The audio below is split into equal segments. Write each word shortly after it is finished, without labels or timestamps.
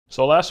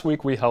So last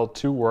week we held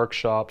two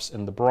workshops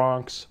in the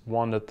Bronx,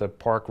 one at the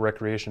Park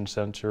Recreation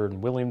Center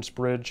in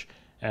Williamsbridge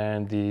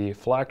and the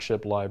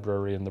flagship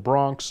library in the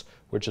Bronx,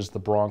 which is the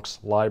Bronx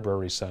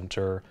Library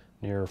Center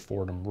near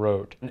Fordham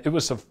Road. It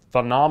was a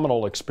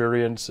phenomenal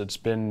experience. It's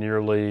been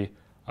nearly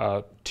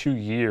 2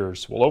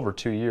 years, well over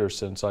 2 years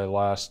since I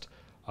last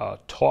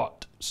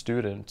taught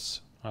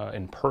students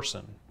in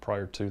person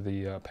prior to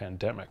the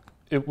pandemic.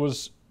 It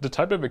was the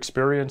type of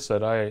experience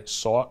that I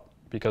sought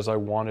because I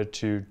wanted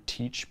to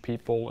teach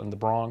people in the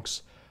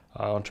Bronx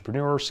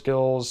entrepreneur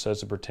skills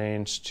as it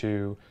pertains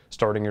to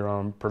starting your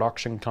own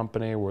production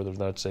company, whether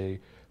that's a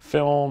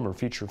film or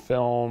feature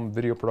film,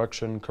 video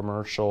production,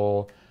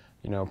 commercial,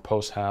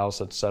 post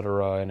house,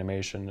 etc.,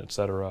 animation,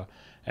 etc.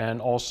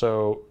 And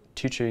also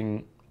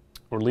teaching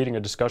or leading a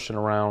discussion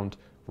around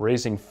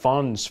raising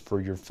funds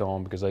for your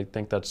film, because I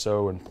think that's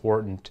so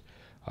important.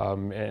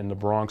 In the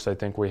Bronx, I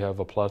think we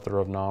have a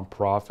plethora of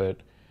nonprofit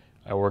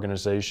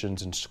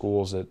organizations and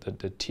schools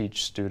that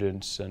teach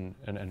students and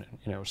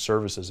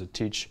services that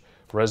teach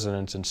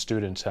residents and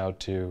students how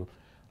to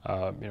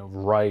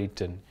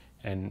write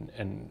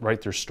and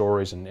write their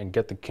stories and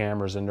get the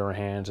cameras in their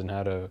hands and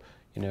how to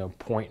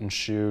point and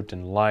shoot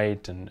and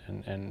light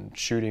and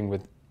shooting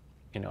with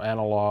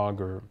analog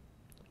or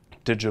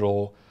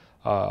digital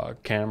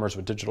cameras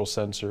with digital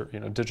sensor,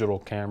 digital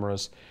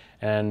cameras.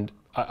 And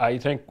I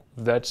think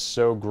that's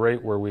so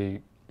great where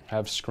we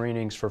have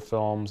screenings for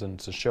films and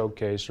it's a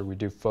showcase, or we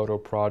do photo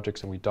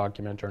projects and we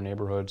document our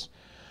neighborhoods.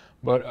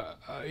 But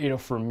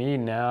for me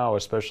now,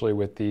 especially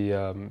with the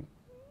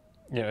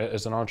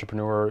as an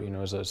entrepreneur,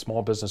 as a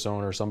small business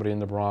owner, somebody in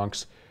the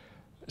Bronx,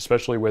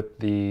 especially with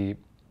the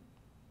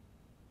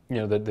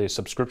the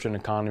subscription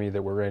economy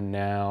that we're in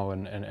now,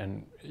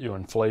 and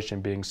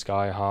inflation being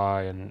sky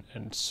high, and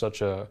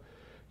such a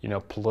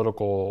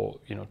political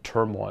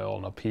turmoil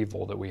and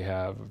upheaval that we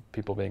have,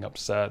 people being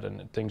upset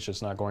and things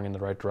just not going in the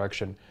right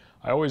direction.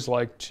 I always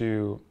like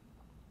to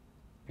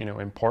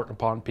impart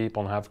upon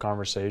people and have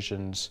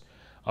conversations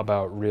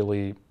about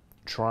really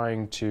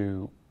trying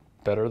to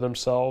better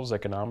themselves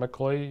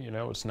economically.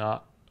 It's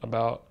not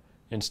about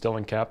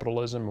instilling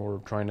capitalism or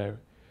trying to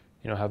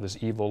have this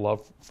evil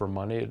love for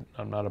money.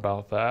 I'm not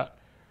about that.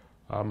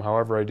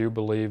 However, I do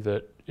believe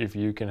that if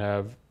you can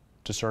have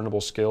discernible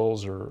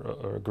skills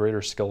or a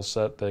greater skill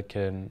set that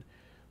can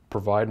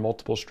provide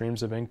multiple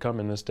streams of income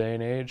in this day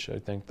and age, I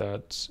think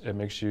that it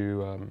makes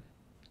you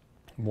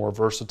more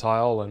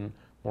versatile and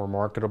more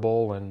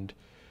marketable and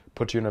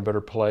puts you in a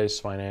better place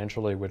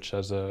financially, which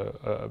has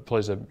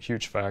plays a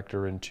huge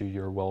factor into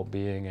your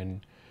well-being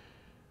and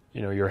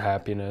your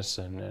happiness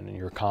and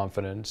your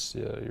confidence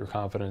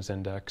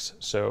index.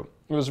 So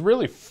it was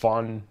really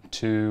fun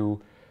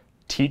to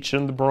teach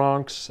in the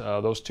Bronx.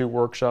 Those two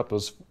workshops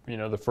was,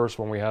 the first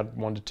one we had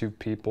 1 to 2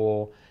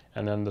 people,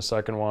 and then the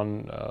second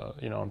one,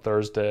 on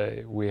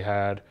Thursday we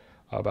had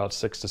about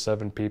 6 to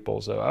 7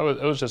 people. So I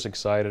was just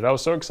excited. I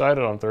was so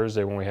excited on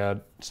Thursday when we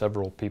had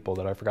several people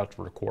that I forgot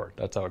to record.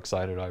 That's how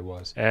excited I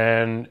was.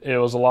 And it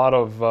was a lot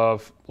of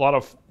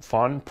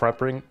fun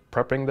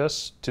prepping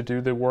this to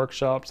do the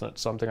workshops.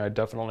 That's something I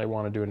definitely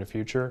want to do in the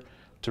future,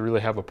 to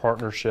really have a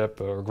partnership,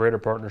 or a greater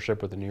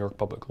partnership with the New York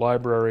Public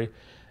Library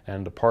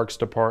and the Parks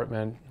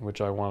Department,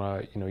 which I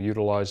want to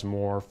utilize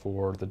more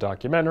for the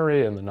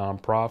documentary and the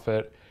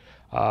nonprofit.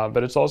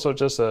 But it's also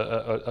just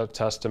a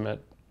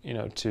testament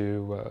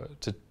to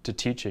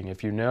teaching.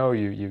 If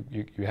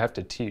you have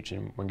to teach,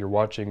 and when you're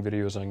watching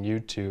videos on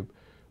YouTube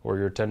or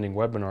you're attending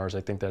webinars,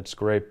 I think that's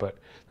great, but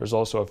there's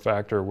also a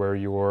factor where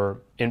you're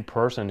in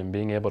person and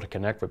being able to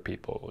connect with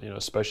people,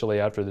 especially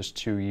after this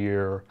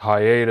 2-year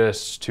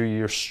hiatus,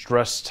 2-year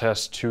stress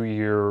test,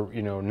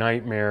 2-year,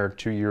 nightmare,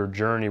 2-year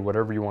journey,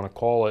 whatever you want to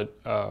call it.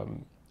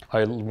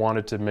 I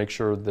wanted to make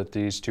sure that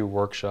these 2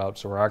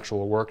 workshops were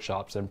actual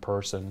workshops in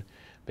person,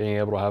 being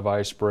able to have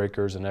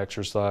icebreakers and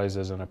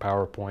exercises and a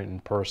PowerPoint in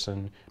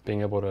person,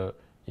 being able to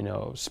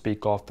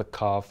speak off the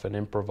cuff and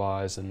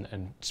improvise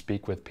and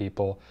speak with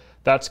people.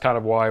 That's kind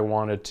of why I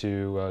wanted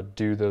to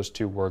do those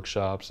 2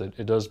 workshops.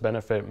 It does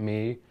benefit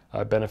me,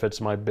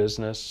 benefits my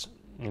business,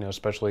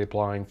 especially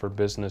applying for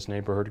business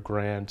neighborhood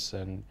grants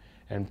and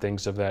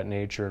things of that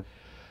nature.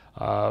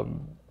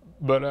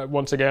 But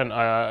once again,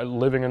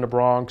 living in the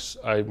Bronx,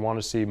 I want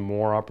to see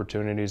more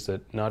opportunities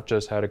that not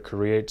just how to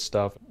create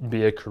stuff,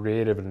 be a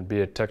creative and be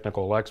a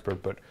technical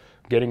expert, but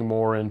getting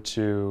more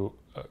into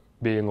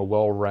being a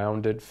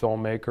well-rounded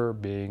filmmaker,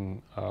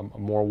 being a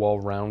more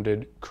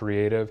well-rounded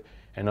creative,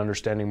 and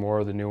understanding more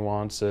of the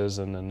nuances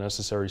and the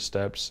necessary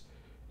steps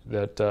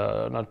that,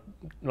 I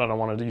don't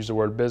want to use the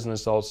word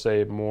business, I'll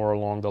say more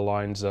along the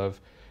lines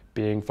of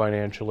being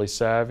financially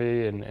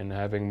savvy and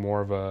having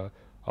more of a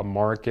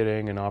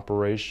marketing and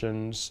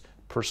operations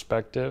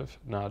perspective,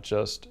 not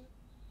just,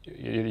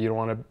 you don't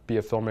want to be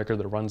a filmmaker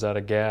that runs out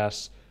of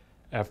gas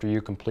after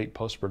you complete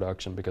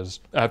post-production,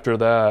 because after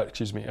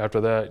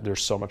that,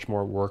 there's so much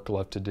more work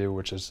left to do,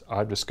 which is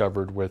I've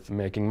discovered with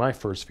making my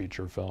first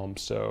feature film.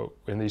 So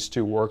in these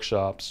 2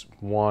 workshops,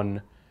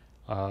 one,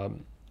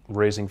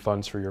 raising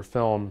funds for your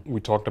film,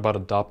 we talked about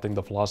adopting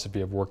the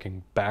philosophy of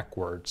working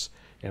backwards.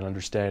 and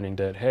understanding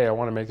that, hey, I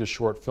want to make this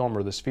short film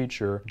or this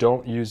feature.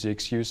 Don't use the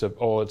excuse of,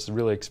 oh, it's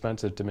really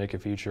expensive to make a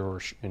feature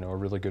or a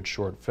really good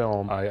short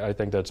film. I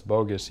think that's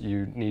bogus.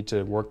 You need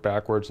to work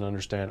backwards and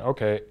understand,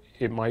 okay,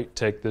 it might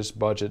take this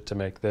budget to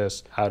make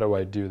this. How do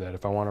I do that?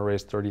 If I want to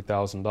raise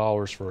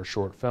 $30,000 for a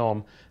short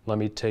film, let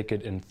me take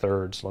it in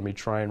thirds. Let me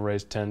try and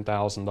raise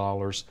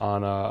 $10,000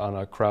 on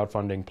a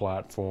crowdfunding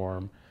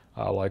platform.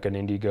 Like an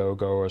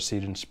Indiegogo, a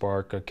Seed and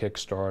Spark, a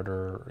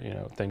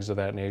Kickstarter, things of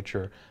that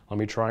nature. Let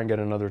me try and get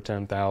another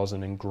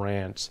 10,000 in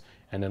grants,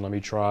 and then let me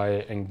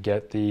try and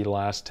get the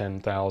last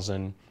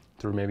 10,000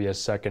 through maybe a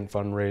second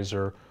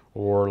fundraiser,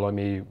 or let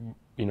me,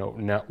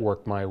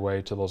 network my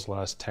way to those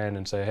last 10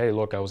 and say, hey,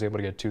 look, I was able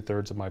to get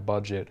 2/3 of my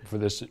budget for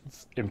this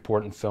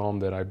important film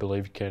that I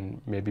believe can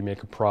maybe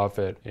make a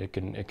profit.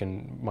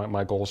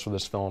 My goals for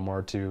this film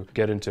are to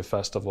get into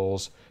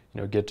festivals,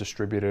 get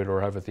distributed or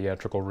have a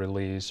theatrical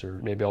release, or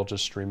maybe I'll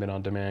just stream it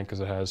on demand because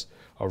it has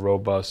a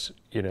robust,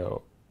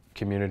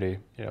 community.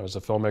 As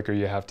a filmmaker,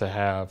 you have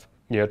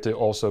to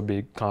also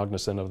be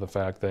cognizant of the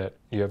fact that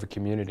you have a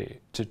community.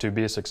 To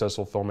be a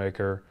successful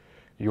filmmaker,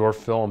 your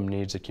film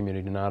needs a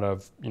community, not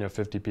of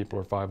 50 people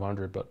or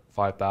 500, but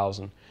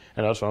 5,000.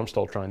 And that's what I'm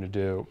still trying to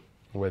do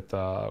with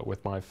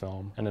my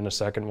film. And then the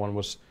second one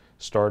was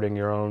starting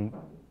your own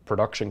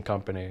production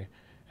company,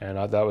 and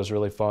that was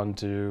really fun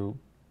to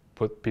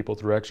put people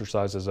through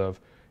exercises of,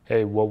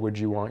 hey, what would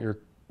you want your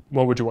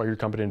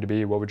company to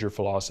be? What would your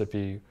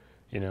philosophy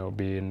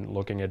be, in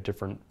looking at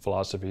different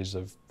philosophies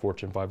of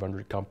Fortune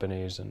 500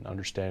 companies and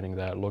understanding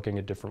that, looking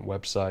at different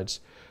websites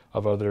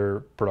of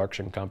other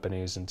production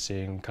companies and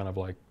seeing, kind of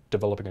like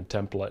developing a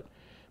template,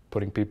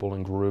 putting people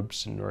in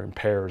groups or in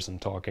pairs and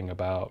talking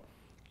about,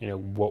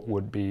 what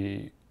would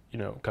be,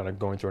 kind of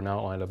going through an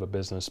outline of a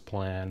business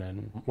plan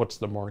and what's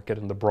the market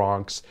in the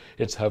Bronx.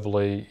 It's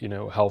heavily,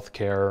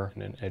 healthcare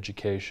and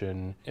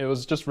education. It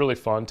was just really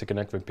fun to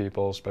connect with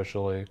people,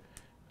 especially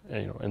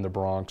in the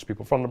Bronx,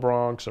 people from the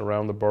Bronx,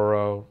 around the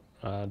borough.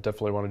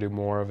 Definitely want to do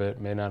more of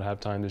it. May not have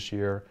time this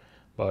year,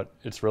 but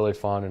it's really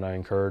fun, and I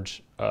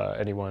encourage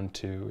anyone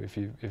to, if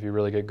you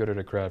really get good at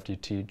a craft, you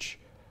teach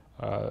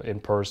in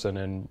person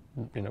and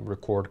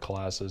record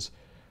classes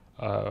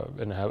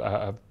and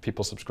have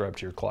people subscribe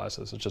to your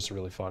classes. It's just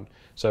really fun.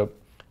 So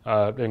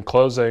in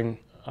closing,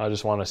 I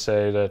just want to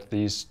say that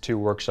these 2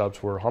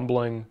 workshops were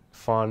humbling,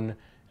 fun,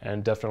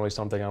 and definitely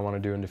something I want to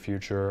do in the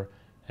future.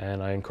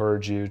 And I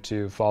encourage you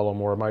to follow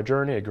more of my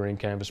journey at Green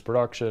Canvas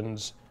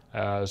Productions,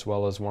 as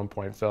well as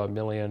 1.5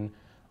 million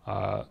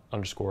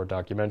 _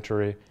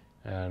 documentary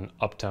and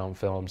Uptown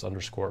Films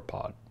 _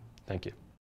 pod. Thank you.